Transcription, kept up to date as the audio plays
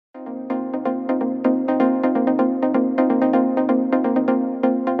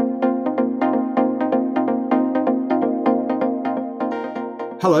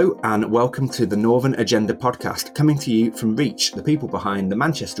Hello and welcome to the Northern Agenda podcast, coming to you from Reach, the people behind the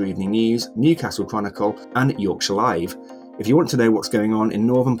Manchester Evening News, Newcastle Chronicle and Yorkshire Live. If you want to know what's going on in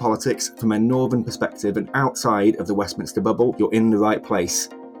Northern politics from a Northern perspective and outside of the Westminster bubble, you're in the right place.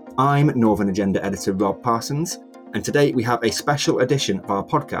 I'm Northern Agenda editor Rob Parsons, and today we have a special edition of our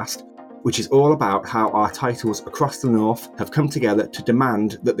podcast, which is all about how our titles across the North have come together to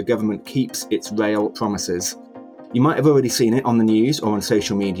demand that the government keeps its rail promises. You might have already seen it on the news or on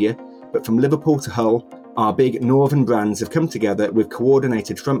social media, but from Liverpool to Hull, our big northern brands have come together with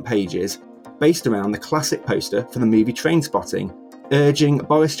coordinated front pages based around the classic poster for the movie Trainspotting, urging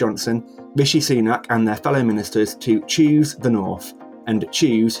Boris Johnson, Rishi Sunak and their fellow ministers to choose the North and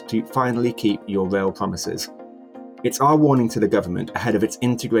choose to finally keep your rail promises. It's our warning to the government ahead of its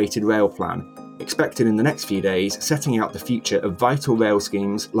integrated rail plan, expected in the next few days, setting out the future of vital rail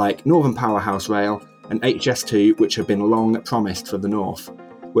schemes like Northern Powerhouse Rail and HS2, which have been long promised for the North.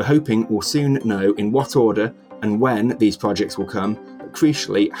 We're hoping we'll soon know in what order and when these projects will come, but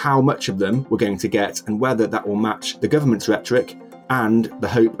crucially how much of them we're going to get and whether that will match the government's rhetoric and the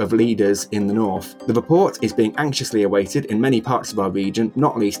hope of leaders in the North. The report is being anxiously awaited in many parts of our region,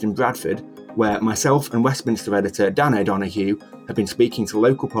 not least in Bradford, where myself and Westminster editor Dan O'Donoghue have been speaking to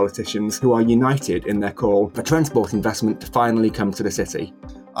local politicians who are united in their call for transport investment to finally come to the city.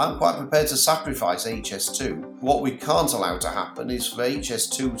 I'm quite prepared to sacrifice HS2. What we can't allow to happen is for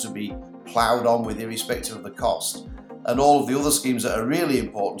HS2 to be ploughed on with irrespective of the cost, and all of the other schemes that are really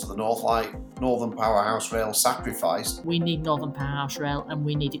important to the North, like Northern Powerhouse Rail, sacrificed. We need Northern Powerhouse Rail and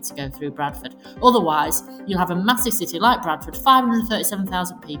we need it to go through Bradford. Otherwise, you'll have a massive city like Bradford,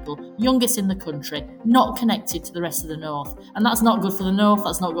 537,000 people, youngest in the country, not connected to the rest of the North. And that's not good for the North,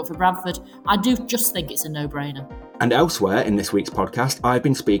 that's not good for Bradford. I do just think it's a no-brainer. And elsewhere in this week's podcast, I've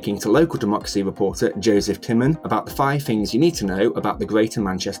been speaking to local democracy reporter Joseph Timman about the 5 things you need to know about the Greater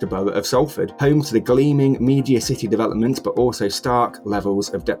Manchester Borough of Salford, home to the gleaming media city development, but also stark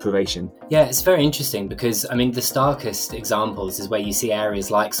levels of deprivation. Yeah, it's very interesting because, the starkest examples is where you see areas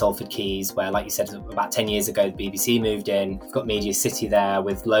like Salford Quays, where, like you said, about 10 years ago, the BBC moved in. You've got Media City there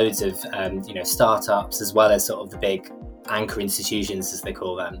with loads of, startups, as well as sort of the big anchor institutions, as they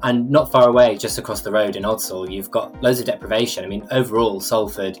call them. And not far away, just across the road in Odsall, you've got loads of deprivation. Overall,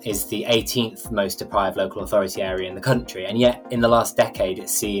 Salford is the 18th most deprived local authority area in the country. And yet, in the last decade,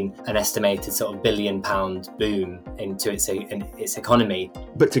 it's seen an estimated sort of £1 billion boom into its economy.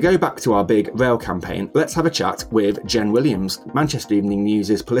 But to go back to our big rail campaign, let's have a chat with Jen Williams, Manchester Evening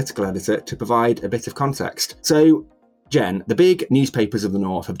News' political editor, to provide a bit of context. So, Jen, the big newspapers of the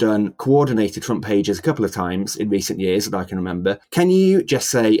North have done coordinated front pages a couple of times in recent years that I can remember. Can you just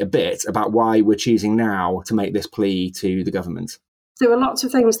say a bit about why we're choosing now to make this plea to the government? There are lots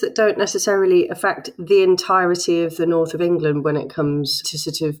of things that don't necessarily affect the entirety of the north of England when it comes to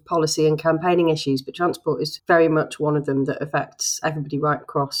sort of policy and campaigning issues, but transport is very much one of them that affects everybody right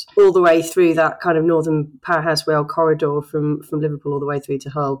across, all the way through that kind of Northern Powerhouse Rail corridor from Liverpool all the way through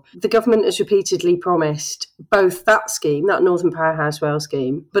to Hull. The government has repeatedly promised both that scheme, that Northern Powerhouse Rail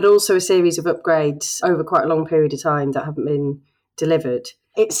scheme, but also a series of upgrades over quite a long period of time that haven't been delivered.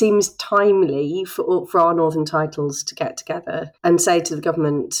 It seems timely for our northern titles to get together and say to the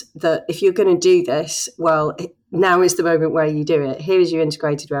government that if you're going to do this, well, now is the moment where you do it. Here is your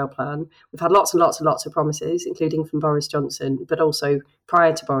integrated rail plan. We've had lots and lots and lots of promises, including from Boris Johnson, but also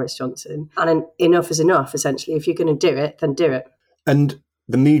prior to Boris Johnson. And enough is enough, essentially. If you're going to do it, then do it. And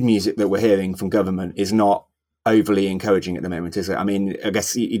the mood music that we're hearing from government is not overly encouraging at the moment, is it? I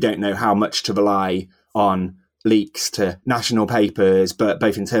guess you don't know how much to rely on leaks to national papers, but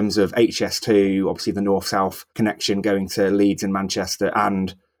both in terms of HS2, obviously the north-south connection going to Leeds and Manchester,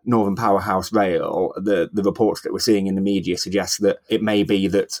 and Northern Powerhouse Rail, the reports that we're seeing in the media suggest that it may be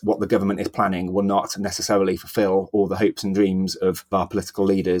that what the government is planning will not necessarily fulfil all the hopes and dreams of our political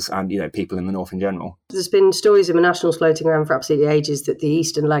leaders and, people in the north in general. There's been stories in the Nationals floating around for absolutely ages that the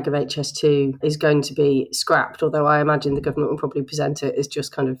eastern leg of HS2 is going to be scrapped, although I imagine the government will probably present it as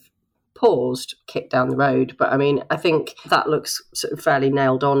just kind of paused, kicked down the road. But I think that looks sort of fairly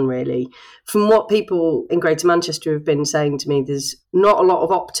nailed on, really. From what people in Greater Manchester have been saying to me, there's not a lot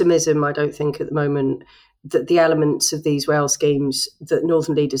of optimism, I don't think, at the moment, that the elements of these rail schemes that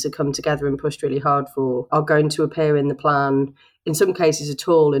northern leaders have come together and pushed really hard for are going to appear in the plan, in some cases at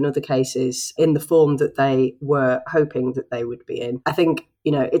all, in other cases in the form that they were hoping that they would be in. I think,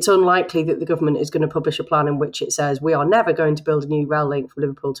 it's unlikely that the government is going to publish a plan in which it says we are never going to build a new rail link from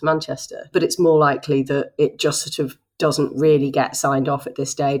Liverpool to Manchester, but it's more likely that it just sort of doesn't really get signed off at this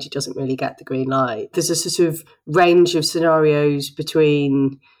stage. It doesn't really get the green light. There's a sort of range of scenarios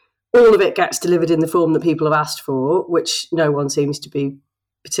between all of it gets delivered in the form that people have asked for, which no one seems to be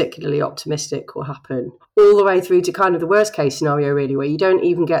particularly optimistic will happen, all the way through to kind of the worst case scenario, really, where you don't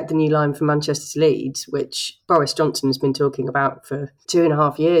even get the new line from Manchester to Leeds, which Boris Johnson has been talking about for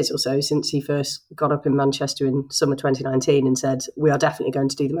 2.5 years or so, since he first got up in Manchester in summer 2019 and said, we are definitely going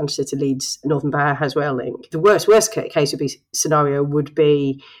to do the Manchester to Leeds Northern Powerhouse rail link. The worst case scenario would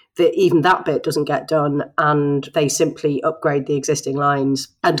be that even that bit doesn't get done and they simply upgrade the existing lines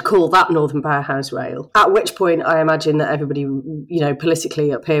and call that Northern Powerhouse rail. At which point I imagine that everybody,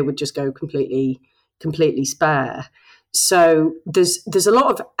 politically up here would just go completely spare. So there's a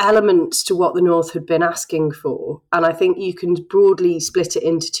lot of elements to what the North had been asking for, and I think you can broadly split it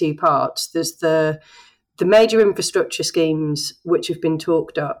into two parts. There's the major infrastructure schemes which have been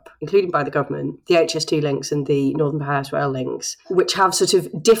talked up, including by the government, the HS2 links and the Northern Powerhouse rail links, which have sort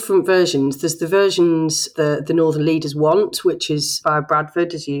of different versions. There's the versions the Northern leaders want, which is via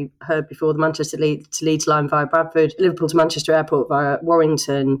Bradford, as you heard before, the Manchester to Leeds line via Bradford, Liverpool to Manchester Airport via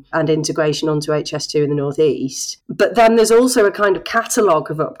Warrington, and integration onto HS2 in the North East. But then there's also a kind of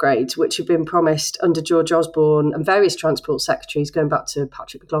catalogue of upgrades which have been promised under George Osborne and various transport secretaries, going back to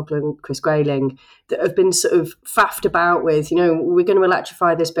Patrick McLaughlin, Chris Grayling, that have been sort of faffed about with, we're going to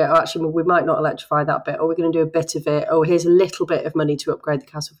electrify this bit, or actually we might not electrify that bit, or we're going to do a bit of it, or here's a little bit of money to upgrade the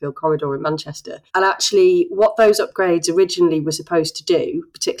Castlefield corridor in Manchester. And actually what those upgrades originally were supposed to do,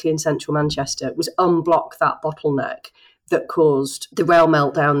 particularly in central Manchester, was unblock that bottleneck that caused the rail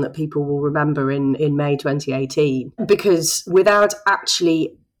meltdown that people will remember in May 2018. Because without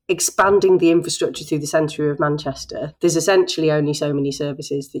actually expanding the infrastructure through the centre of Manchester, there's essentially only so many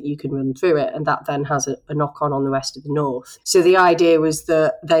services that you can run through it, and that then has a knock-on the rest of the north. So the idea was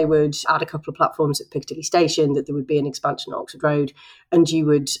that they would add a couple of platforms at Piccadilly Station, that there would be an expansion at Oxford Road, and you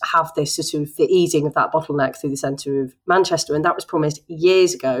would have this sort of the easing of that bottleneck through the centre of Manchester, and that was promised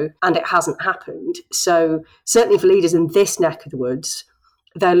years ago, and it hasn't happened. So certainly for leaders in this neck of the woods,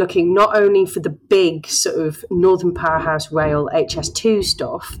 they're looking not only for the big sort of Northern Powerhouse rail HS2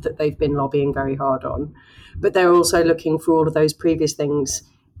 stuff that they've been lobbying very hard on, but they're also looking for all of those previous things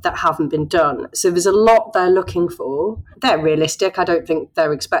that haven't been done. So there's a lot they're looking for. They're realistic. I don't think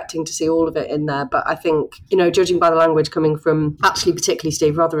they're expecting to see all of it in there, but I think, judging by the language coming from actually particularly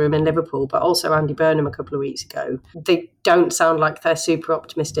Steve Rotherham in Liverpool, but also Andy Burnham a couple of weeks ago, they don't sound like they're super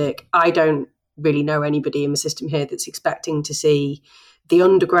optimistic. I don't really know anybody in the system here that's expecting to see the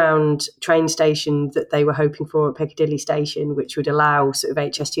underground train station that they were hoping for at Piccadilly Station, which would allow sort of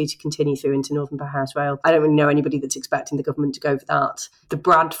HS2 to continue through into Northern Powerhouse Rail. I don't really know anybody that's expecting the government to go for that. The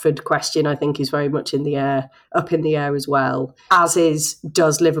Bradford question, I think, is very much up in the air as well, as is,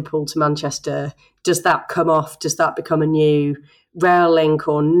 does Liverpool to Manchester, does that come off? Does that become a new rail link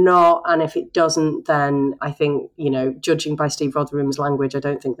or not? And if it doesn't, then I think, judging by Steve Rotherham's language, I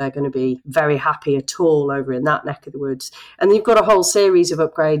don't think they're going to be very happy at all over in that neck of the woods. And you've got a whole series of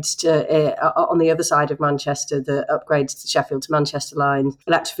upgrades on the other side of Manchester, the upgrades to the Sheffield to Manchester line,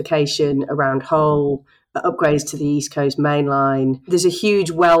 electrification around Hull, upgrades to the East Coast Main Line. There's a huge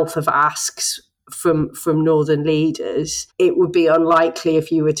wealth of asks from northern leaders. It would be unlikely if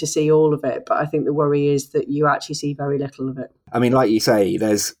you were to see all of it, but I think the worry is that you actually see very little of it. I mean, like you say,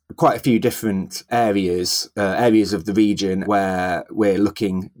 there's quite a few different areas of the region where we're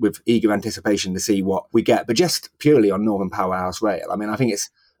looking with eager anticipation to see what we get, but just purely on Northern Powerhouse Rail. I mean, I think it's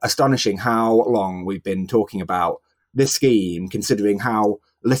astonishing how long we've been talking about this scheme, considering how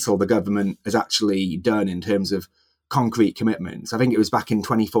little the government has actually done in terms of concrete commitments. I think it was back in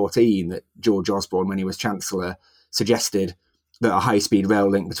 2014 that George Osborne, when he was Chancellor, suggested that a high-speed rail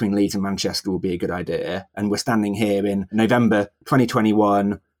link between Leeds and Manchester would be a good idea. And we're standing here in November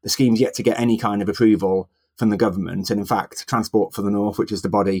 2021. The scheme's yet to get any kind of approval from the government. And in fact, Transport for the North, which is the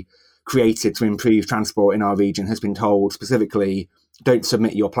body created to improve transport in our region, has been told specifically, don't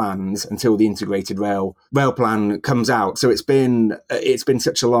submit your plans until the integrated rail plan comes out. So it's been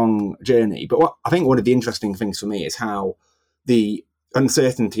such a long journey. But I think one of the interesting things for me is how the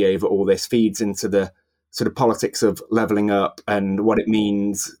uncertainty over all this feeds into the sort of politics of levelling up and what it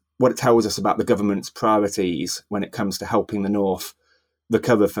means, what it tells us about the government's priorities when it comes to helping the North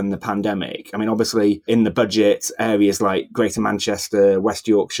recover from the pandemic. I mean, obviously in the budget, areas like Greater Manchester, West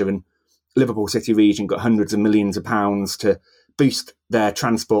Yorkshire and Liverpool City region got hundreds of millions of pounds to boost their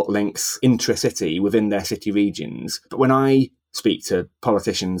transport links intra-city within their city regions. But when I speak to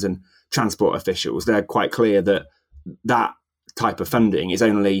politicians and transport officials, they're quite clear that that type of funding is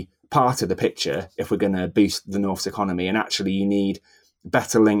only part of the picture if we're going to boost the North's economy. And actually you need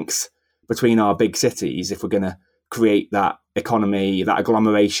better links between our big cities if we're going to create that economy, that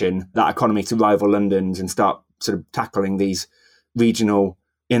agglomeration, that economy to rival London's and start sort of tackling these regional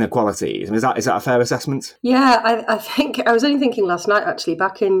inequalities. I mean, is that a fair assessment? Yeah, I think I was only thinking last night, actually,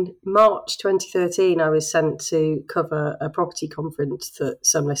 back in March 2013, I was sent to cover a property conference that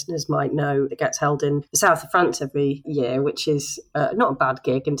some listeners might know that gets held in the south of France every year, which is not a bad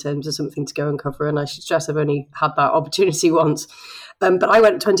gig in terms of something to go and cover. And I should stress I've only had that opportunity once. But I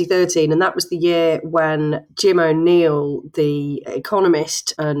went in 2013, and that was the year when Jim O'Neill, the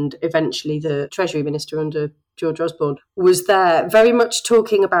economist and eventually the Treasury Minister under George Osborne, was there very much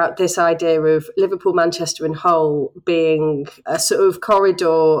talking about this idea of Liverpool, Manchester and Hull being a sort of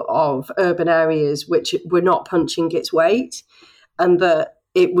corridor of urban areas which were not punching its weight, and that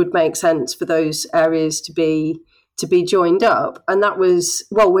it would make sense for those areas to be joined up. And that was,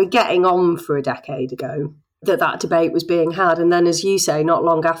 well, we're getting on for a decade ago that debate was being had. And then, as you say, not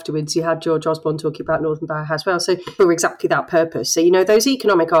long afterwards, you had George Osborne talking about Northern Powerhouse Rail. So for exactly that purpose. So, those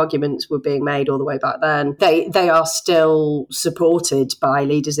economic arguments were being made all the way back then. They are still supported by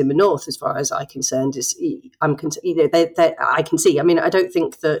leaders in the North, as far as I'm concerned. I can see. I mean, I don't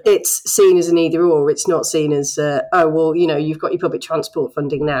think that it's seen as an either or. It's not seen as, you've got your public transport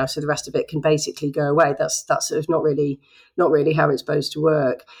funding now, so the rest of it can basically go away. That's sort of not really how it's supposed to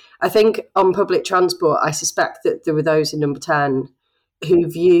work. I think on public transport, I suspect that there were those in Number 10 who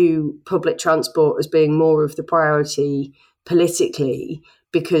view public transport as being more of the priority politically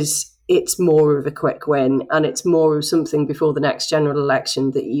because it's more of a quick win and it's more of something before the next general election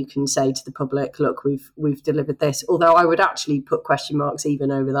that you can say to the public, look, we've delivered this. Although I would actually put question marks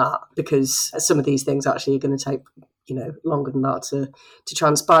even over that, because some of these things actually are going to take longer than that to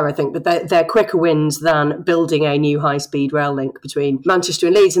transpire, I think. But they're quicker wins than building a new high-speed rail link between Manchester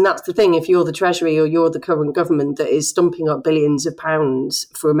and Leeds. And that's the thing, if you're the Treasury or you're the current government that is stumping up billions of pounds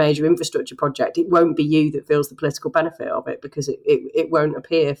for a major infrastructure project, it won't be you that feels the political benefit of it, because it won't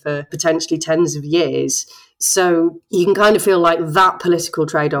appear for potentially tens of years. So you can kind of feel like that political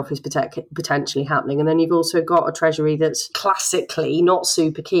trade-off is potentially happening. And then you've also got a Treasury that's classically not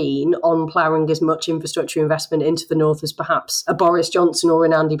super keen on ploughing as much infrastructure investment into the North as perhaps a Boris Johnson or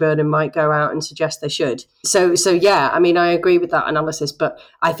an Andy Burnham might go out and suggest they should. So yeah, I mean, I agree with that analysis, but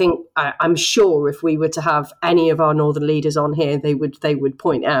I think I'm sure if we were to have any of our Northern leaders on here, they would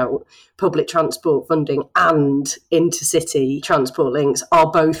point out public transport funding and intercity transport links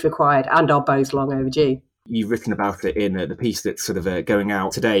are both required and are both long overdue. You've written about it in the piece that's sort of going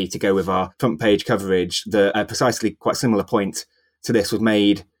out today to go with our front page coverage. The precisely quite similar point to this was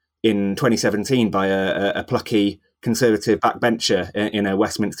made in 2017 by a plucky Conservative backbencher in a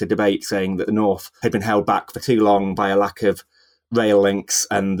Westminster debate, saying that the North had been held back for too long by a lack of rail links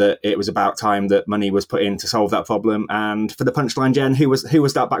and that it was about time that money was put in to solve that problem. And for the punchline, Jen, who was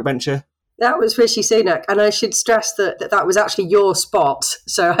that backbencher? That was Rishi Sunak, and I should stress that was actually your spot.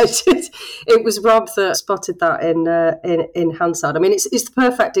 So it was Rob that spotted that in Hansard. I mean, it's the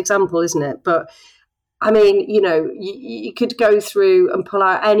perfect example, isn't it? But I mean, you could go through and pull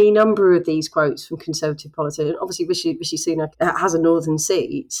out any number of these quotes from Conservative politicians. Obviously, Rishi Sunak has a northern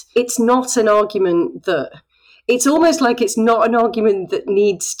seat. It's not an argument that. It's almost like it's not an argument that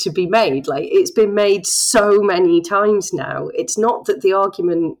needs to be made. Like, it's been made so many times now. It's not that the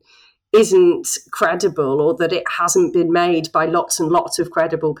argument isn't credible or that it hasn't been made by lots and lots of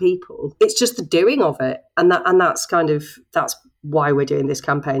credible people. It's just the doing of it. And that's why we're doing this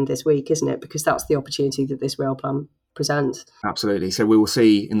campaign this week, isn't it? Because that's the opportunity that this rail plan presents. Absolutely. So we will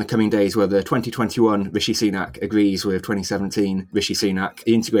see in the coming days whether 2021 Rishi Sunak agrees with 2017 Rishi Sunak.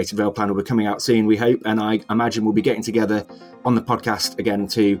 The integrated rail plan will be coming out soon, we hope, and I imagine we'll be getting together on the podcast again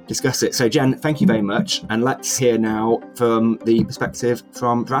to discuss it. So Jen, thank you very much, and let's hear now from the perspective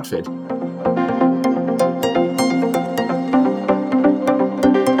from Bradford.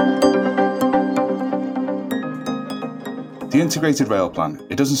 The integrated rail plan,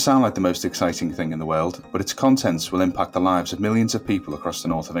 it doesn't sound like the most exciting thing in the world, but its contents will impact the lives of millions of people across the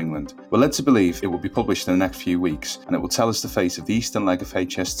north of England. We're led to believe it will be published in the next few weeks, and it will tell us the fate of the eastern leg of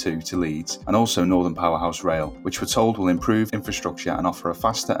HS2 to Leeds and also Northern Powerhouse Rail, which we're told will improve infrastructure and offer a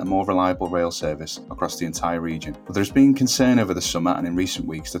faster and more reliable rail service across the entire region. But there's been concern over the summer and in recent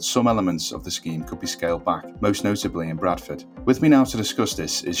weeks that some elements of the scheme could be scaled back, most notably in Bradford. With me now to discuss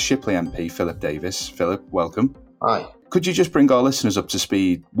this is Shipley MP Philip Davies. Philip, welcome. Hi. Could you just bring our listeners up to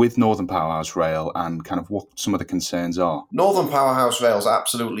speed with Northern Powerhouse Rail and kind of what some of the concerns are? Northern Powerhouse Rail is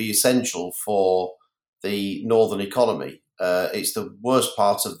absolutely essential for the northern economy. It's the worst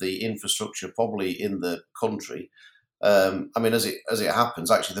part of the infrastructure probably in the country. I mean, as it happens,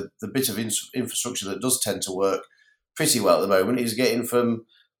 actually, the bit of infrastructure that does tend to work pretty well at the moment is getting from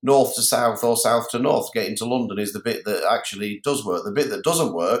north to south or south to north. Getting to London is the bit that actually does work. The bit that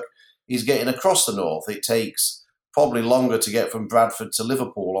doesn't work is getting across the north. It takes probably longer to get from Bradford to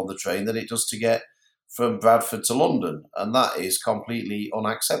Liverpool on the train than it does to get from Bradford to London, and that is completely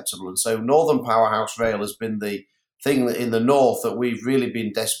unacceptable. And so Northern Powerhouse Rail has been the thing that in the north that we've really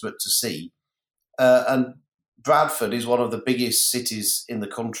been desperate to see. And Bradford is one of the biggest cities in the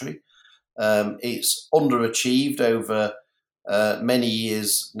country. It's underachieved over many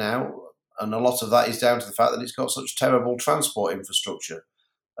years now, and a lot of that is down to the fact that it's got such terrible transport infrastructure.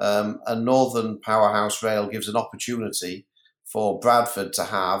 And Northern Powerhouse Rail gives an opportunity for Bradford to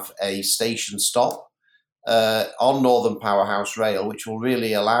have a station stop on Northern Powerhouse Rail, which will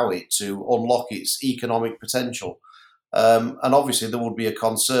really allow it to unlock its economic potential. And obviously there would be a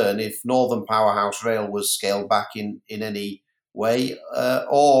concern if Northern Powerhouse Rail was scaled back in any way,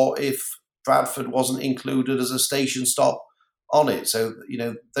 or if Bradford wasn't included as a station stop on it. So,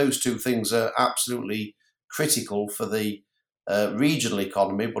 those two things are absolutely critical for the regional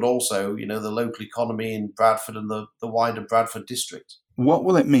economy, but also, the local economy in Bradford and the wider Bradford district. What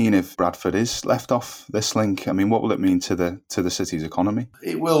will it mean if Bradford is left off this link? I mean, what will it mean to the city's economy?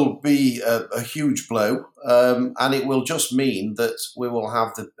 It will be a huge blow, and it will just mean that we will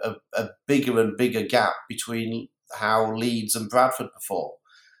have a bigger and bigger gap between how Leeds and Bradford perform.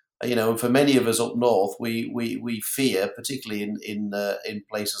 And for many of us up north, we fear, particularly in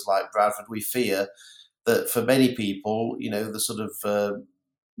places like Bradford, we fear that for many people, the sort of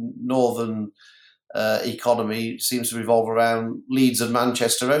northern economy seems to revolve around Leeds and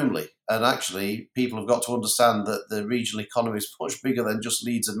Manchester only. And actually, people have got to understand that the regional economy is much bigger than just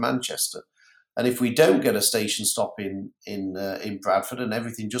Leeds and Manchester. And if we don't get a station stop in Bradford and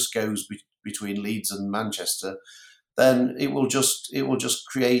everything just goes between Leeds and Manchester, then it will just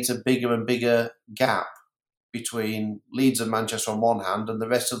create a bigger and bigger gap between Leeds and Manchester on one hand and the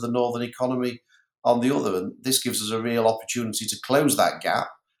rest of the northern economy on the other. And this gives us a real opportunity to close that gap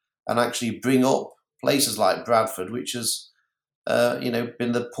and actually bring up places like Bradford, which has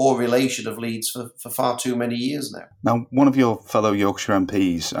been the poor relation of Leeds for far too many years now. Now, one of your fellow Yorkshire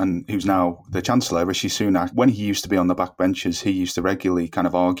MPs, and who's now the Chancellor, Rishi Sunak, when he used to be on the backbenches, he used to regularly kind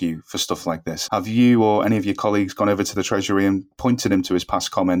of argue for stuff like this. Have you or any of your colleagues gone over to the Treasury and pointed him to his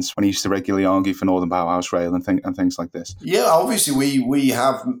past comments when he used to regularly argue for Northern Powerhouse Rail and things like this? Yeah, obviously we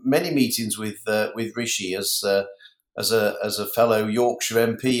have many meetings with Rishi as a fellow Yorkshire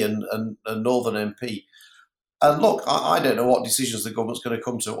MP and Northern MP. And look, I don't know what decisions the government's going to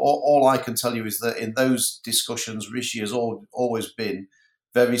come to. All I can tell you is that in those discussions, Rishi has always been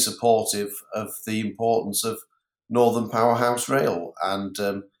very supportive of the importance of Northern Powerhouse Rail. And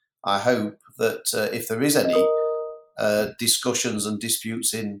I hope that if there is any discussions and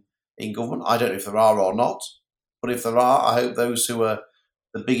disputes in government, I don't know if there are or not, but if there are, I hope those who are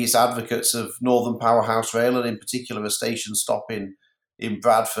the biggest advocates of Northern Powerhouse Rail, and in particular a station stop in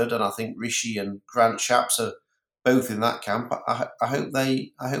Bradford, and I think Rishi and Grant Shapps are both in that camp. I hope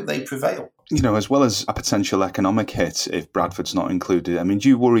they prevail. As well as a potential economic hit if Bradford's not included, I mean, do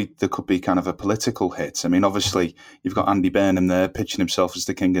you worry there could be kind of a political hit? I mean, obviously, you've got Andy Burnham there pitching himself as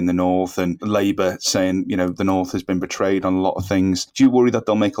the king in the north, and Labour saying, the north has been betrayed on a lot of things. Do you worry that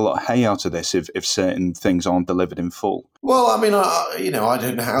they'll make a lot of hay out of this if certain things aren't delivered in full? Well, I mean, I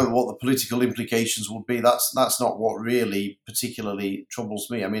don't know what the political implications would be. That's not what really particularly troubles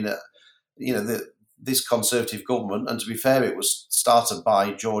me. I mean, this Conservative government, and to be fair, it was started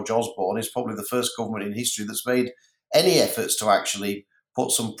by George Osborne, is probably the first government in history that's made any efforts to actually put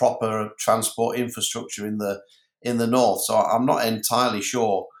some proper transport infrastructure in the north. So I'm not entirely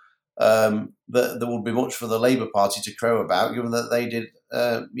sure that there would be much for the Labour Party to crow about, given that they did,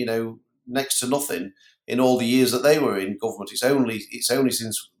 next to nothing in all the years that they were in government. It's only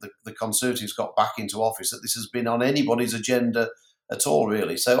since the Conservatives got back into office that this has been on anybody's agenda at all,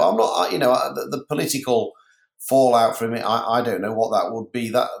 really. So I'm not, the political fallout from it, I don't know what that would be.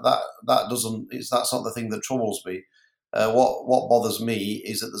 That's not the thing that troubles me. What bothers me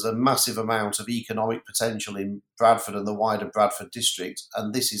is that there's a massive amount of economic potential in Bradford and the wider Bradford district,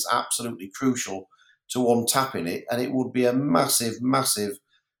 and this is absolutely crucial to untapping it. And it would be a massive, massive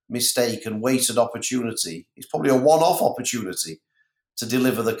mistake and wasted opportunity. It's probably a one-off opportunity to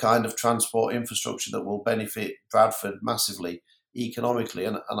deliver the kind of transport infrastructure that will benefit Bradford massively economically,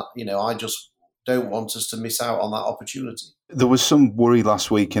 and I just don't want us to miss out on that opportunity. There was some worry last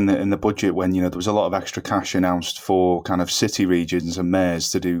week in the budget when there was a lot of extra cash announced for kind of city regions and mayors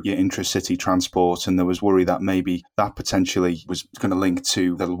to do intra-city transport, and there was worry that maybe that potentially was going to link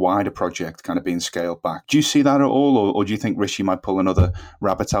to the wider project kind of being scaled back. Do you see that at all, or do you think Rishi might pull another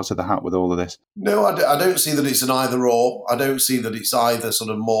rabbit out of the hat with all of this? No, I don't see that it's an either or. I don't see that it's either sort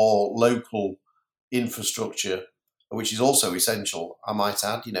of more local infrastructure, which is also essential, I might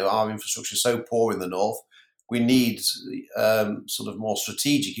add. Our infrastructure is so poor in the north. we need sort of more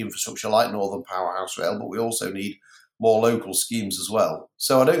strategic infrastructure like Northern Powerhouse Rail, but we also need more local schemes as well.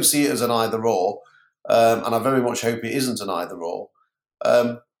 So I don't see it as an either or, and I very much hope it isn't an either or.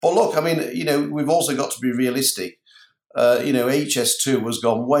 But look, I mean, we've also got to be realistic. HS2 has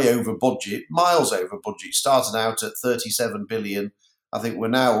gone way over budget, miles over budget, started out at 37 billion. I think we're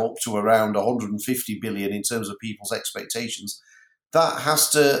now up to around 150 billion in terms of people's expectations. There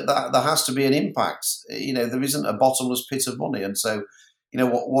has to be an impact. There isn't a bottomless pit of money. And so,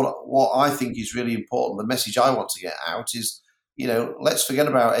 what I think is really important, the message I want to get out is, let's forget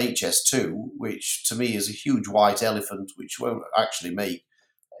about HS2, which to me is a huge white elephant, which won't actually make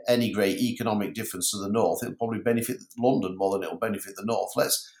any great economic difference to the north. It'll probably benefit London more than it'll benefit the north.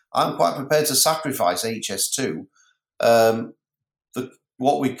 I'm quite prepared to sacrifice HS2.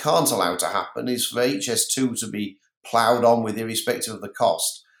 What we can't allow to happen is for HS2 to be ploughed on with irrespective of the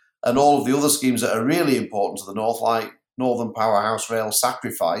cost, and all of the other schemes that are really important to the north, like Northern Powerhouse Rail,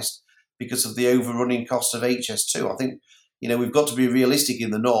 sacrificed because of the overrunning cost of HS2. I think, we've got to be realistic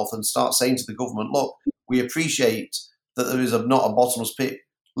in the north and start saying to the government, look, we appreciate that there is not a bottomless pit.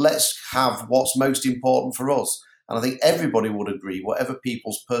 Let's have what's most important for us. And I think everybody would agree, whatever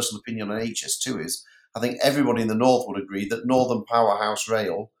people's personal opinion on HS2 is, I think everybody in the north would agree that Northern Powerhouse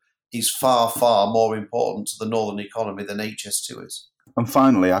Rail is far, far more important to the northern economy than HS2 is. And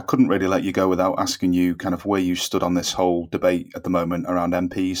finally, I couldn't really let you go without asking you kind of where you stood on this whole debate at the moment around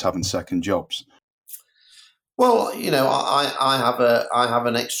MPs having second jobs. Well, I have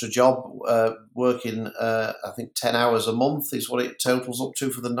an extra job working, I think 10 hours a month is what it totals up to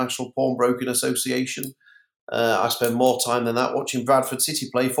for the National Pawnbroking Association. I spend more time than that watching Bradford City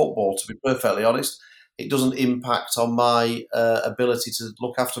play football, to be perfectly honest. It doesn't impact on my ability to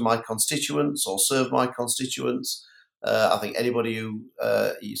look after my constituents or serve my constituents. I think anybody who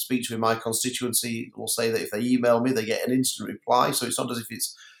you speak to in my constituency will say that if they email me, they get an instant reply. So it's not as if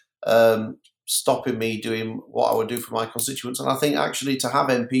it's stopping me doing what I would do for my constituents. And I think actually to have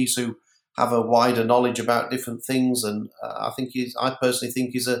MPs who have a wider knowledge about different things, and I personally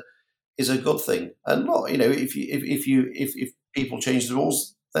think is a good thing. And look, if people change the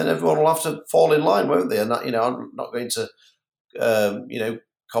rules, then everyone will have to fall in line, won't they? And that, I'm not going to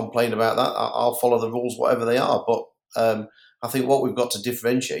complain about that. I'll follow the rules, whatever they are. But I think what we've got to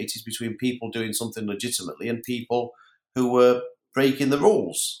differentiate is between people doing something legitimately and people who were breaking the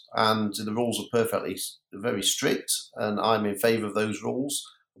rules. And the rules are very strict, and I'm in favour of those rules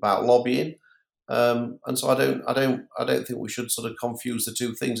about lobbying. And so I don't think we should sort of confuse the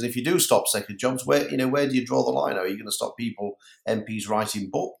two things. And if you do stop second jobs, where do you draw the line? Are you going to stop MPs writing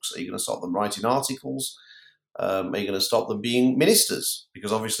books? Are you going to stop them writing articles? Are you going to stop them being ministers?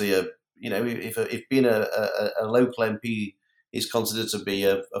 Because obviously, if being a local MP is considered to be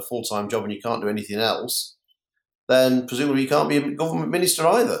a full-time job and you can't do anything else, then presumably you can't be a government minister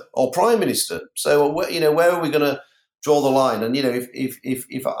either, or prime minister. So where are we going to draw the line? And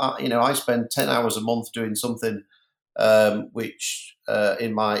if I spend 10 hours a month doing something which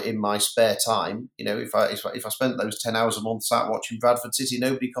in my spare time, if I spent those 10 hours a month sat watching Bradford City,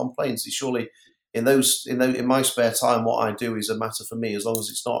 nobody complains. Surely in my spare time, what I do is a matter for me, as long as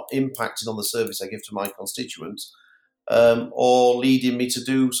it's not impacting on the service I give to my constituents, or leading me to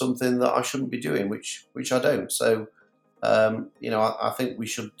do something that I shouldn't be doing, which I don't. So I think we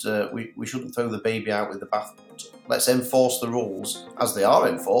shouldn't throw the baby out with the bathwater. Let's enforce the rules as they are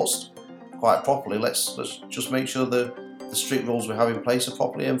enforced quite properly. Let's just make sure the strict rules we have in place are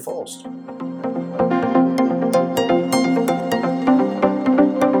properly enforced.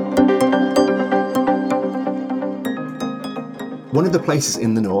 One of the places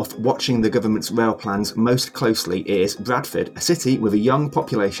in the north watching the government's rail plans most closely is Bradford, a city with a young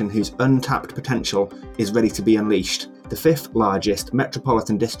population whose untapped potential is ready to be unleashed. The fifth largest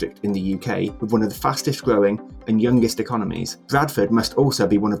metropolitan district in the UK, with one of the fastest growing and youngest economies. Bradford must also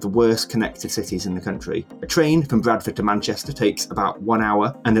be one of the worst connected cities in the country. A train from Bradford to Manchester takes about 1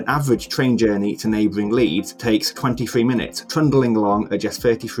 hour, and an average train journey to neighbouring Leeds takes 23 minutes, trundling along at just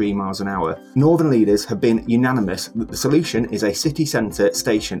 33 miles an hour. Northern leaders have been unanimous that the solution is a city centre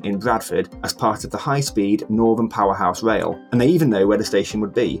station in Bradford as part of the high-speed Northern Powerhouse Rail, and they even know where the station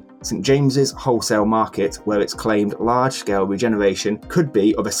would be. St James's Wholesale Market, where it's claimed large-scale regeneration could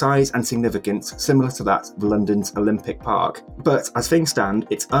be of a size and significance similar to that of London's Olympic Park. But as things stand,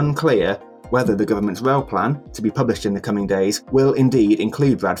 it's unclear whether the government's rail plan, to be published in the coming days, will indeed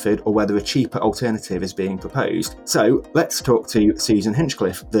include Bradford or whether a cheaper alternative is being proposed. So let's talk to Susan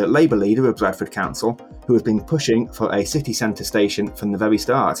Hinchcliffe, the Labour leader of Bradford Council, who has been pushing for a city centre station from the very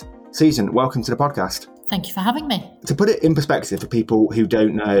start. Susan, welcome to the podcast. Thank you for having me. To put it in perspective for people who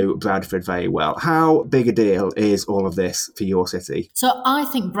don't know Bradford very well, how big a deal is all of this for your city? So I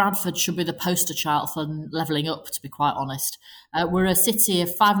think Bradford should be the poster child for levelling up, to be quite honest. We're a city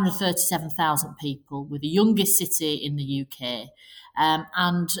of 537,000 people. We're the youngest city in the UK.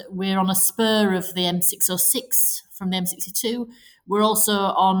 And we're on a spur of the M606 from the M62. We're also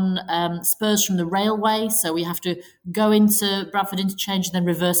on spurs from the railway, so we have to go into Bradford Interchange and then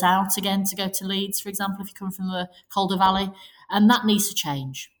reverse out again to go to Leeds, for example, if you come from the Calder Valley. And that needs to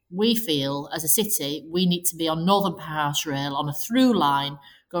change. We feel, as a city, we need to be on Northern Powerhouse Rail on a through line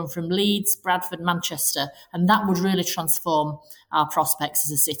going from Leeds, Bradford, Manchester, and that would really transform our prospects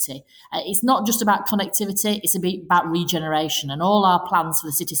as a city. It's not just about connectivity, it's about regeneration, and all our plans for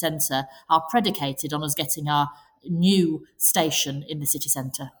the city centre are predicated on us getting our new station in the city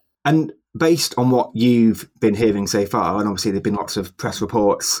centre. And based on what you've been hearing so far, and obviously there've been lots of press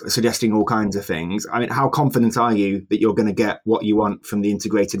reports suggesting all kinds of things, I mean, how confident are you that you're going to get what you want from the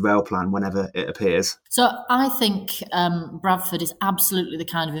integrated rail plan whenever it appears? So I think Bradford is absolutely the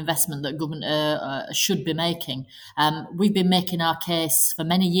kind of investment that government should be making. We've been making our case for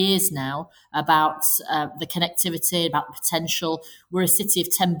many years now about the connectivity, about the potential. We're a city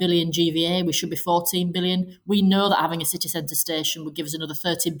of 10 billion GVA. We should be 14 billion. We know that having a city centre station would give us another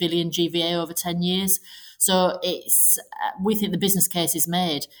 30 billion GVA over 10 years. So we think the business case is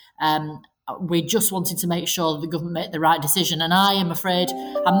made. We're just wanting to make sure that the government make the right decision. And I am afraid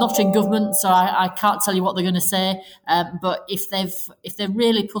I'm not in government, so I can't tell you what they're going to say. But if they're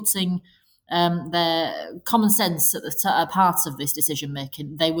really putting their common sense at the part of this decision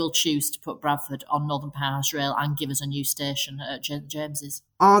making, they will choose to put Bradford on Northern Powerhouse Rail and give us a new station at James's.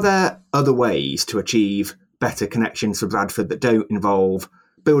 Are there other ways to achieve better connections for Bradford that don't involve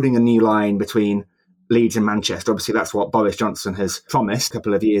building a new line between Leeds and Manchester? Obviously, that's what Boris Johnson has promised a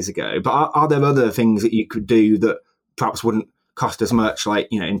couple of years ago. But are there other things that you could do that perhaps wouldn't cost as much, like,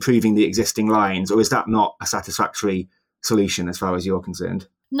 you know, improving the existing lines? Or is that not a satisfactory solution as far as you're concerned?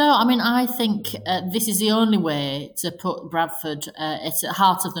 No, I mean, I think this is the only way to put Bradford at the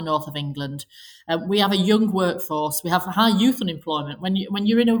heart of the north of England. We have a young workforce. We have high youth unemployment. When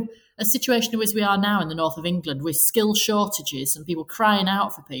you're in a situation as we are now in the north of England with skill shortages and people crying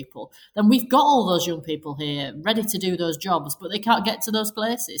out for people, then we've got all those young people here ready to do those jobs, but they can't get to those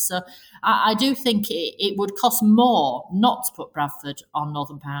places. So I do think it would cost more not to put Bradford on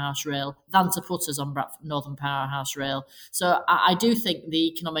Northern Powerhouse Rail than to put us on Northern Powerhouse Rail. So I do think the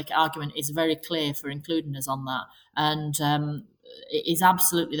economic argument is very clear for including us on that. And it is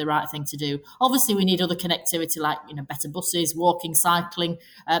absolutely the right thing to do. Obviously, we need other connectivity like, you know, better buses, walking, cycling.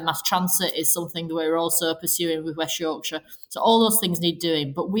 Mass transit is something that we're also pursuing with West Yorkshire. So all those things need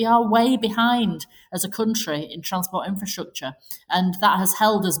doing. But we are way behind as a country in transport infrastructure. And that has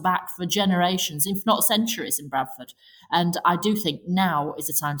held us back for generations, if not centuries, in Bradford. And I do think now is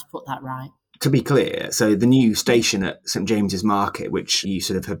the time to put that right. To be clear, so the new station at St James's Market, which you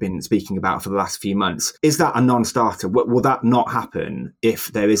sort of have been speaking about for the last few months, is that a non-starter? Will that not happen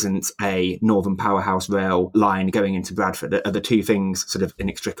if there isn't a Northern Powerhouse Rail line going into Bradford? Are the two things sort of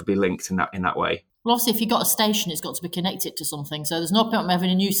inextricably linked in that way? Well, obviously, if you've got a station, it's got to be connected to something. So there's no point in having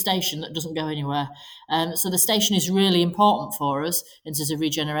a new station that doesn't go anywhere. So the station is really important for us in terms of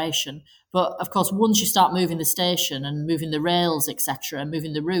regeneration. But of course, once you start moving the station and moving the rails, etc., and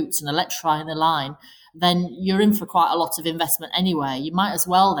moving the routes and electrifying the line, then you're in for quite a lot of investment anyway. You might as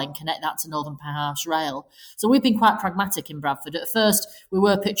well then connect that to Northern Powerhouse Rail. So we've been quite pragmatic in Bradford. At first, we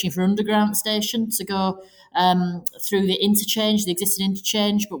were pitching for underground station to go through the interchange, the existing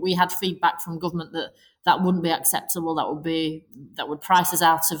interchange, but we had feedback from government that wouldn't be acceptable. That would price us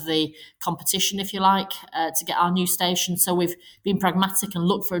out of the competition, if you like, to get our new station. So we've been pragmatic and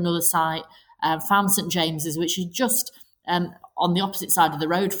looked for another site, found St James's, which is just on the opposite side of the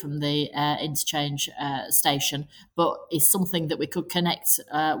road from the interchange station, but is something that we could connect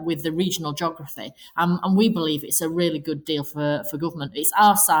with the regional geography. And we believe it's a really good deal for government. It's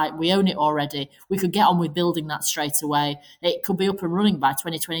our site. We own it already. We could get on with building that straight away. It could be up and running by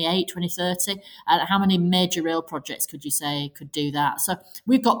 2028, 2030. How many major rail projects could you say could do that? So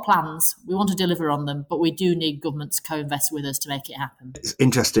we've got plans. We want to deliver on them, but we do need government to co-invest with us to make it happen. It's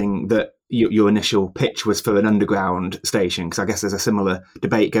interesting that your initial pitch was for an underground station, because I guess there's a similar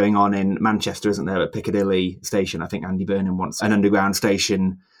debate going on in Manchester, isn't there, at Piccadilly Station? I think Andy Burnham wants an underground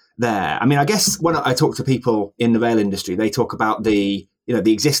station there. I mean, I guess when I talk to people in the rail industry, they talk about the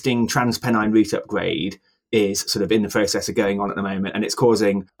existing Trans-Pennine route upgrade is sort of in the process of going on at the moment, and it's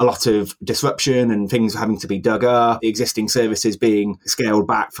causing a lot of disruption and things having to be dug up, the existing services being scaled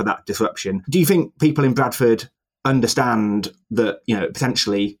back for that disruption. Do you think people in Bradford understand that,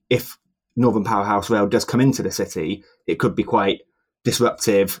 potentially if Northern Powerhouse Rail does come into the city, it could be quite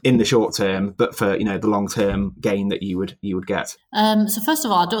disruptive in the short term, but for the long term gain that you would get. So first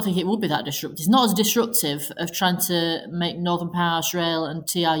of all, I don't think it would be that disruptive. It's not as disruptive of trying to make Northern Powerhouse Rail and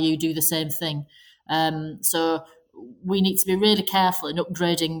TRU do the same thing. So we need to be really careful in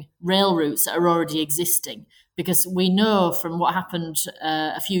upgrading rail routes that are already existing, because we know from what happened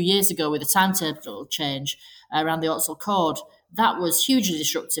a few years ago with the timetable change around the Oxford Chord, that was hugely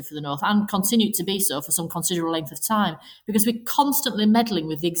disruptive for the North and continued to be so for some considerable length of time, because we're constantly meddling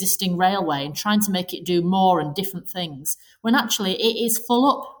with the existing railway and trying to make it do more and different things, when actually it is full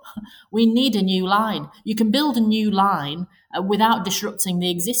up. We need a new line. You can build a new line without disrupting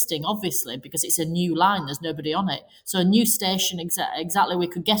the existing, obviously, because it's a new line, there's nobody on it. So a new station, exactly, we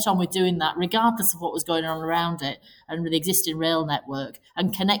could get on with doing that regardless of what was going on around it and with the existing rail network,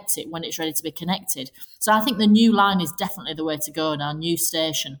 and connect it when it's ready to be connected. So I think the new line is definitely the way to go, in our new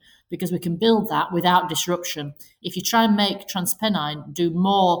station, because we can build that without disruption. If you try and make Transpennine do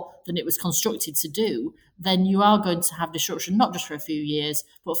more than it was constructed to do, then you are going to have disruption, not just for a few years,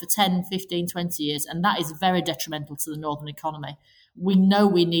 but for 10, 15, 20 years. And that is very detrimental to the northern economy. We know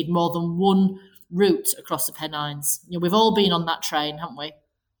we need more than one route across the Pennines. We've all been on that train, haven't we?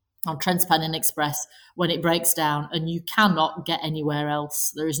 On Transpennine Express, when it breaks down and you cannot get anywhere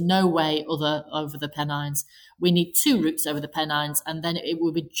else. There is no way other over the Pennines. We need two routes over the Pennines, and then it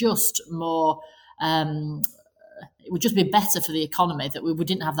would be just more... it would just be better for the economy that we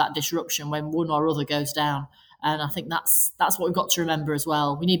didn't have that disruption when one or other goes down. And I think that's what we've got to remember as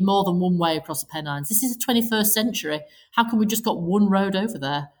well. We need more than one way across the Pennines. This is the 21st century. How can we just got one road over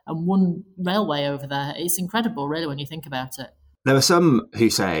there and one railway over there? It's incredible, really, when you think about it. There are some who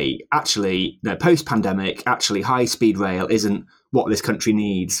say, actually, post-pandemic, actually high-speed rail isn't what this country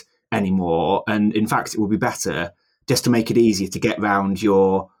needs anymore. And in fact, it would be better just to make it easier to get round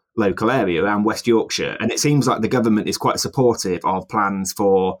your local area, around West Yorkshire. And it seems like the government is quite supportive of plans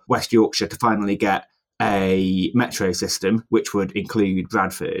for West Yorkshire to finally get a metro system, which would include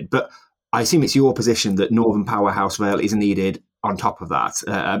Bradford. But I assume it's your position that Northern Powerhouse Rail is needed on top of that,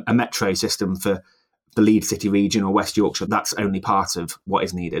 a metro system for the Leeds City region or West Yorkshire. That's only part of what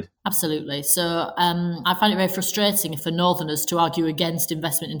is needed. Absolutely. So I find it very frustrating for Northerners to argue against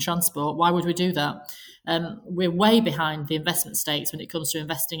investment in transport. Why would we do that? We're way behind the investment stakes when it comes to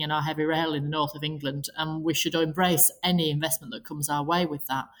investing in our heavy rail in the north of England, and we should embrace any investment that comes our way with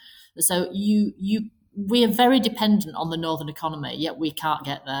that. So we are very dependent on the northern economy, yet we can't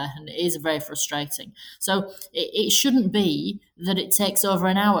get there, and it is very frustrating. So it shouldn't be that it takes over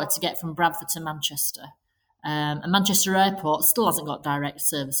an hour to get from Bradford to Manchester. And Manchester Airport still hasn't got direct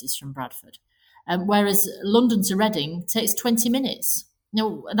services from Bradford, whereas London to Reading takes 20 minutes.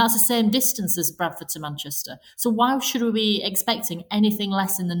 That's the same distance as Bradford to Manchester. So why should we be expecting anything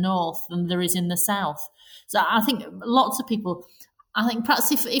less in the north than there is in the south? So I think lots of people... I think perhaps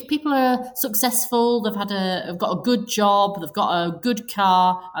if people are successful, they've got a good job, they've got a good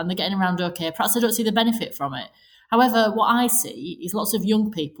car, and they're getting around okay, perhaps they don't see the benefit from it. However, what I see is lots of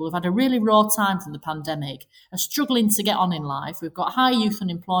young people who've had a really raw time from the pandemic, are struggling to get on in life. We've got high youth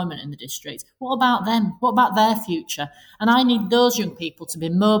unemployment in the district. What about them? What about their future? And I need those young people to be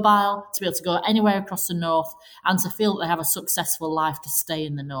mobile, to be able to go anywhere across the north, and to feel that they have a successful life to stay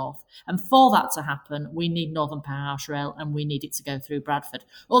in the north. And for that to happen, we need Northern Powerhouse Rail, and we need it to go through Bradford.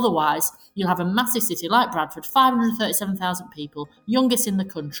 Otherwise, you'll have a massive city like Bradford, 537,000 people, youngest in the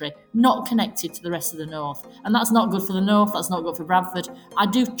country, not connected to the rest of the north. And that's not good for the north, that's not good for Bradford. I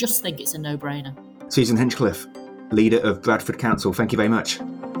do just think it's a no-brainer. Susan Hinchcliffe, leader of Bradford Council, thank you very much.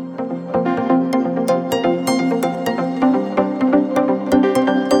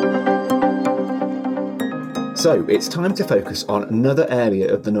 So it's time to focus on another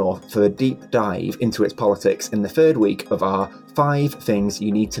area of the North for a deep dive into its politics in the third week of our 5 Things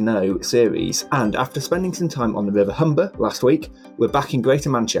You Need to Know series. And after spending some time on the River Humber last week, we're back in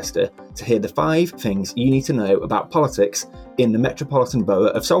Greater Manchester to hear the 5 things you need to know about politics in the Metropolitan Borough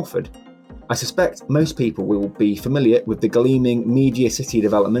of Salford. I suspect most people will be familiar with the gleaming Media City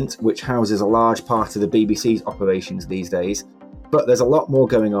development, which houses a large part of the BBC's operations these days. But there's a lot more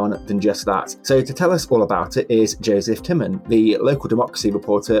going on than just that. So to tell us all about it is Joseph Timon, the local democracy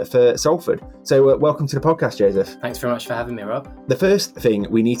reporter for Salford. So welcome to the podcast, Joseph. Thanks very much for having me, Rob. The first thing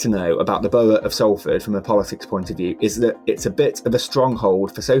we need to know about the borough of Salford from a politics point of view is that it's a bit of a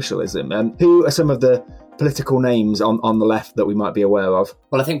stronghold for socialism. Who are some of the political names on the left that we might be aware of?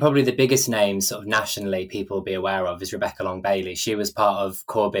 Well, I think probably the biggest name sort of nationally people will be aware of is Rebecca Long-Bailey. She was part of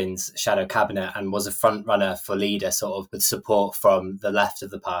Corbyn's shadow cabinet and was a front runner for leader, sort of with support from the left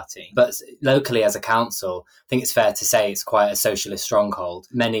of the party. But locally as a council, I think it's fair to say it's quite a socialist stronghold.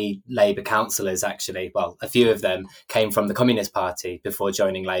 Many Labour councillors actually, well, a few of them came from the Communist Party before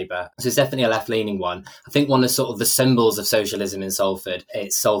joining Labour. So it's definitely a left-leaning one. I think one of sort of the symbols of socialism in Salford,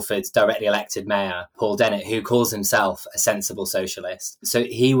 it's Salford's directly elected mayor, Paul Dennett, who calls himself a sensible socialist. So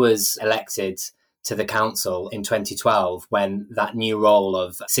he was elected to the council in 2012 when that new role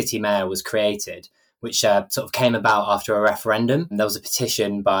of city mayor was created, which sort of came about after a referendum. And there was a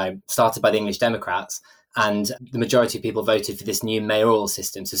petition started by the English Democrats, and the majority of people voted for this new mayoral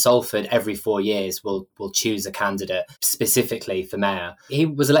system. So Salford, every 4 years, will choose a candidate specifically for mayor. He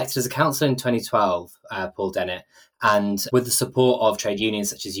was elected as a councillor in 2012, Paul Dennett, and with the support of trade unions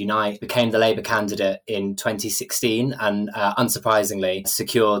such as Unite, became the Labour candidate in 2016 and unsurprisingly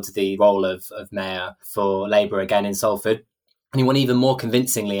secured the role of mayor for Labour again in Salford. And he won even more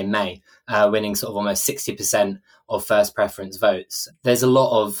convincingly in May, winning sort of almost 60% of first preference votes. There's a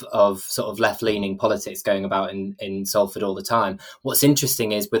lot of sort of left-leaning politics going about in Salford all the time. What's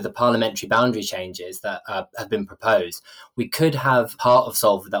interesting is with the parliamentary boundary changes that have been proposed, we could have part of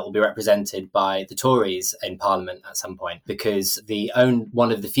Salford that will be represented by the Tories in Parliament at some point, because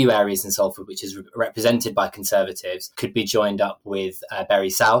one of the few areas in Salford which is represented by Conservatives could be joined up with Bury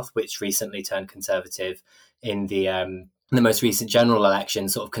South, which recently turned Conservative in the most recent general election,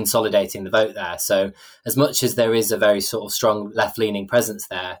 sort of consolidating the vote there. So as much as there is a very sort of strong left-leaning presence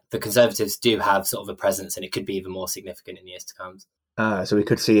there, the Conservatives do have sort of a presence, and it could be even more significant in years to come. So we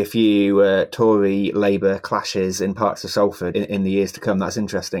could see a few Tory-Labour clashes in parts of Salford in the years to come. That's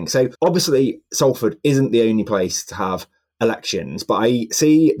interesting. So obviously Salford isn't the only place to have elections, but I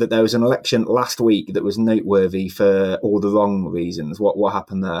see that there was an election last week that was noteworthy for all the wrong reasons. What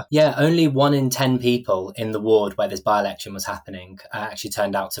happened there? Yeah, only 1 in 10 people in the ward where this by-election was happening actually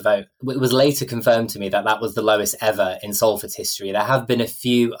turned out to vote. It was later confirmed to me that was the lowest ever in Salford's history. There have been a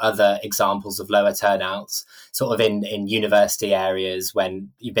few other examples of lower turnouts, sort of in university areas when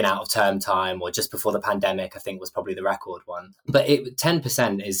you've been out of term time, or just before the pandemic, I think was probably the record one. But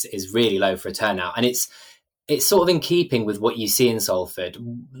 10% is really low for a turnout, and it's sort of in keeping with what you see in Salford.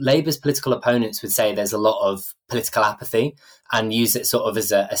 Labour's political opponents would say there's a lot of political apathy and use it sort of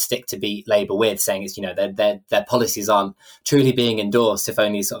as a stick to beat Labour with, saying it's, their policies aren't truly being endorsed if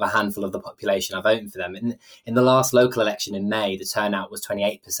only sort of a handful of the population are voting for them. In the last local election in May, the turnout was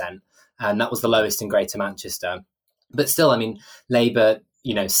 28%, and that was the lowest in Greater Manchester. But still, I mean, Labour,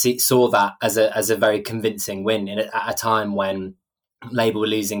 saw that as a very convincing win at a time when Labour were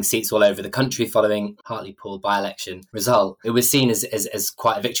losing seats all over the country following Hartlepool by-election result. It was seen as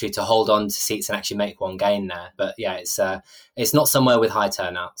quite a victory to hold on to seats and actually make one gain there. But yeah, it's not somewhere with high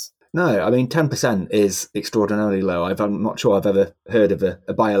turnouts. No, I mean, 10% is extraordinarily low. I'm not sure I've ever heard of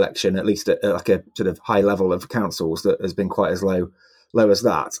a by-election, at least at like a sort of high level of councils, that has been quite as low as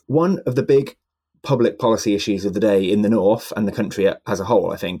that. One of the big public policy issues of the day in the north and the country as a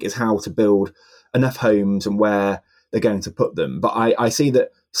whole, I think, is how to build enough homes and where they're going to put them. But I see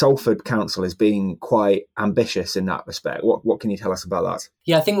that Salford Council is being quite ambitious in that respect. What can you tell us about that?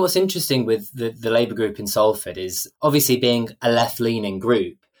 Yeah, I think what's interesting with the Labour group in Salford is obviously being a left-leaning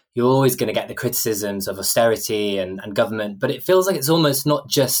group, you're always going to get the criticisms of austerity and government, but it feels like it's almost not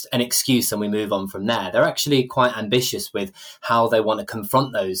just an excuse and we move on from there. They're actually quite ambitious with how they want to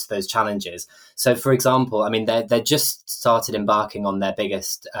confront those challenges. So, for example, I mean, they're just started embarking on their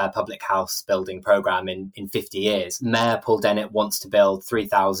biggest public house building programme in 50 years. Mayor Paul Dennett wants to build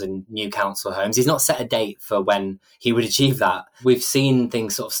 3,000 new council homes. He's not set a date for when he would achieve that. We've seen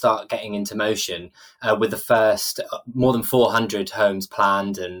things sort of start getting into motion with the first more than 400 homes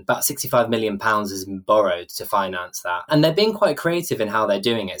planned, and about £65 million has been borrowed to finance that. And they're being quite creative in how they're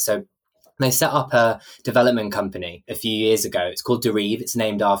doing it. So they set up a development company a few years ago. It's called Davies. It's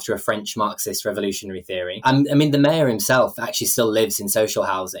named after a French Marxist revolutionary theory. I mean, the mayor himself actually still lives in social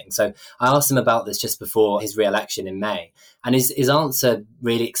housing. So I asked him about this just before his re-election in May. And his answer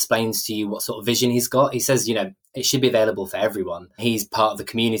really explains to you what sort of vision he's got. He says, it should be available for everyone. He's part of the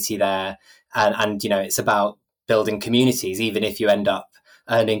community there. And it's about building communities, even if you end up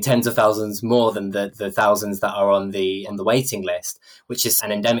earning tens of thousands more than the thousands that are on the waiting list, which is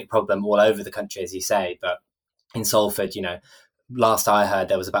an endemic problem all over the country, as you say. But in Salford, last I heard,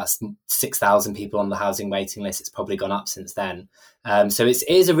 there was about 6,000 people on the housing waiting list. It's probably gone up since then. So it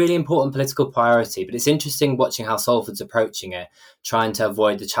is a really important political priority, but it's interesting watching how Salford's approaching it, trying to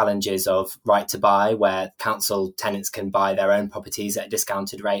avoid the challenges of right to buy, where council tenants can buy their own properties at a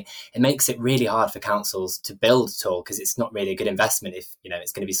discounted rate. It makes it really hard for councils to build at all because it's not really a good investment if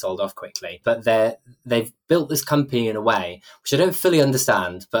it's going to be sold off quickly. But they've built this company in a way which I don't fully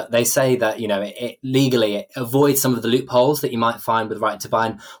understand, but they say that it legally avoids some of the loopholes that you might find with right to buy.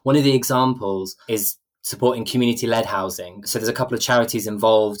 And one of the examples is supporting community-led housing. So there's a couple of charities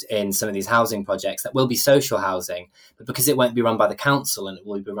involved in some of these housing projects that will be social housing, but because it won't be run by the council and it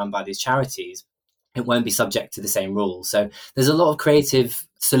will be run by these charities, it won't be subject to the same rules. So there's a lot of creative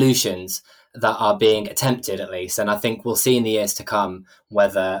solutions that are being attempted, at least, and I think we'll see in the years to come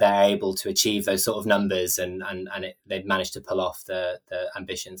whether they're able to achieve those sort of numbers and they've managed to pull off the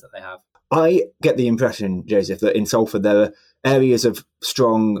ambitions that they have. I get the impression, Joseph, that in Salford there are areas of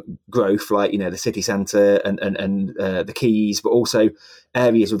strong growth, like the city centre and the quays, but also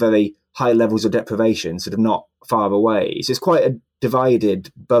areas with very high levels of deprivation, sort of not far away. So it's quite a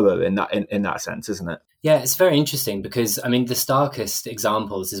divided borough in that sense, isn't it? Yeah, it's very interesting because, the starkest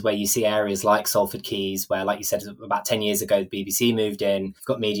examples is where you see areas like Salford Quays, where, like you said, about 10 years ago, the BBC moved in. You've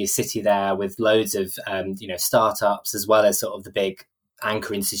got Media City there with loads of, startups, as well as sort of the big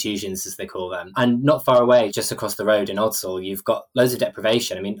anchor institutions, as they call them. And not far away, just across the road in Odsal, you've got loads of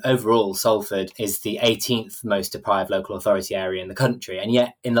deprivation. Overall, Salford is the 18th most deprived local authority area in the country. And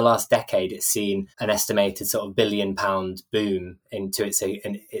yet, in the last decade, it's seen an estimated sort of £1 billion boom into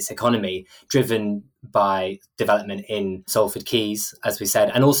its economy, driven by development in Salford Quays, as we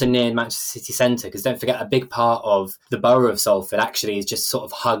said, and also near Manchester city centre, because don't forget, a big part of the borough of Salford actually is just sort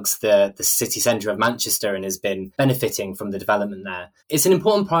of hugs the city centre of Manchester and has been benefiting from the development there. It's an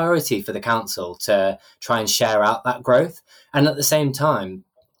important priority for the council to try and share out that growth. And at the same time,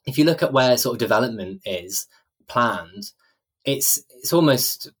 if you look at where sort of development is planned, it's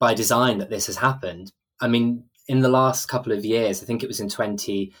almost by design that this has happened. In the last couple of years, I think it was in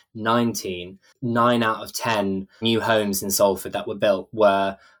 2019, 9 out of 10 new homes in Salford that were built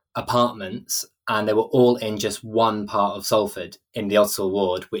were apartments, and they were all in just one part of Salford, in the Odsal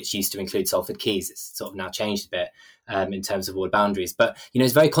ward, which used to include Salford Quays. It's sort of now changed a bit in terms of ward boundaries. But,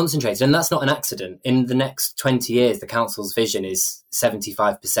 it's very concentrated, and that's not an accident. In the next 20 years, the council's vision is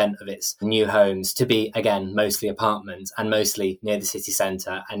 75% of its new homes to be, again, mostly apartments and mostly near the city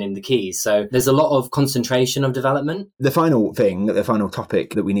centre and in the quays. So there's a lot of concentration of development. The final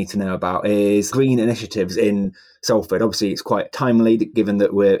topic that we need to know about is green initiatives in Salford. Obviously, it's quite timely given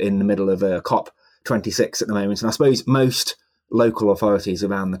that we're in the middle of a COP26 at the moment. And I suppose most local authorities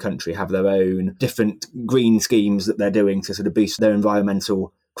around the country have their own different green schemes that they're doing to sort of boost their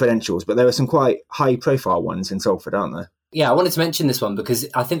environmental credentials. But there are some quite high profile ones in Salford, aren't there? Yeah, I wanted to mention this one because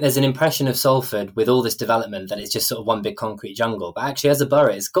I think there's an impression of Salford with all this development that it's just sort of one big concrete jungle. But actually, as a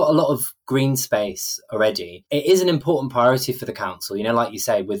borough, it's got a lot of green space already. It is an important priority for the council. Like you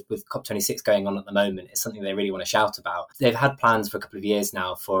say, with COP26 going on at the moment, it's something they really want to shout about. They've had plans for a couple of years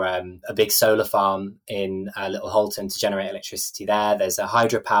now for a big solar farm in Little Holton to generate electricity there. There's a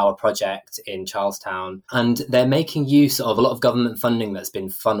hydropower project in Charlestown. And they're making use of a lot of government funding that's been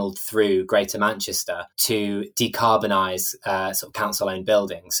funneled through Greater Manchester to decarbonise sort of council-owned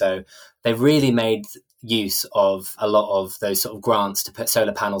buildings. So they've really made use of a lot of those sort of grants to put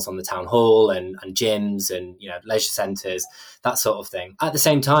solar panels on the town hall and gyms and leisure centres, that sort of thing. At the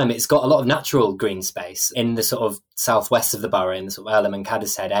same time, it's got a lot of natural green space in the sort of southwest of the borough, in the sort of Earlham and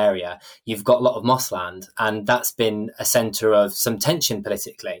Cadishead area. You've got a lot of mossland, and that's been a centre of some tension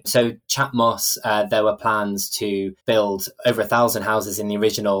politically. So Chat Moss, there were plans to build over 1,000 houses in the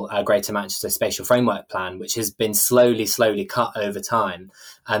original Greater Manchester Spatial Framework Plan, which has been slowly cut over time,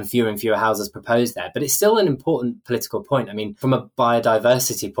 and fewer houses proposed there. But it's still an important political point. From a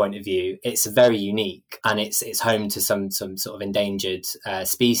biodiversity point of view, it's very unique, and it's home to some sort of endangered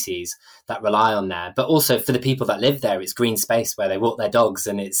species that rely on there. But also for the people that live there, it's green space where they walk their dogs,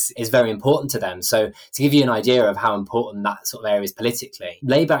 and it's very important to them. So to give you an idea of how important that sort of area is politically,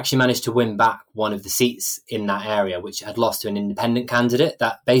 Labour actually managed to win back one of the seats in that area, which had lost to an independent candidate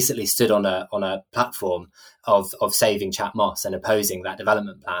that basically stood on a platform of saving Chat Moss and opposing that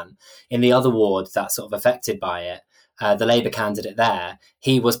development plan. In the other ward that's sort of affected by it, the Labour candidate there,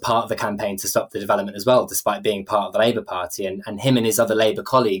 he was part of the campaign to stop the development as well, despite being part of the Labour Party. And him and his other Labour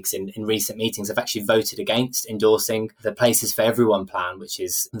colleagues in recent meetings have actually voted against endorsing the Places for Everyone plan, which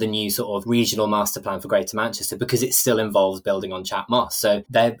is the new sort of regional master plan for Greater Manchester, because it still involves building on Chat Moss. So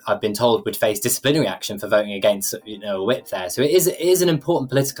they, I've been told, would face disciplinary action for voting against a whip there. So it is an important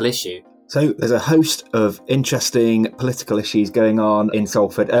political issue. So there's a host of interesting political issues going on in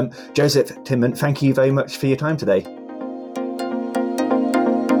Salford. Joseph Tinman, thank you very much for your time today.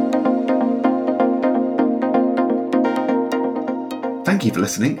 Thank you for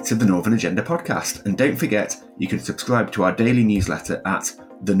listening to the Northern Agenda podcast, and don't forget you can subscribe to our daily newsletter at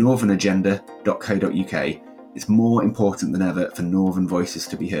thenorthernagenda.co.uk. It's more important than ever for Northern voices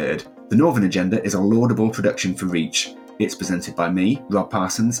to be heard. The Northern Agenda is a laudable production for Reach. It's presented by me, Rob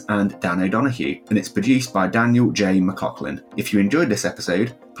Parsons, and Dan O'Donoghue, and it's produced by Daniel J. McLaughlin. If you enjoyed this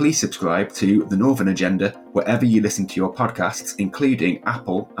episode, please subscribe to The Northern Agenda wherever you listen to your podcasts, including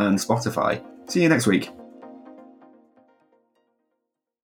Apple and Spotify. See you next week.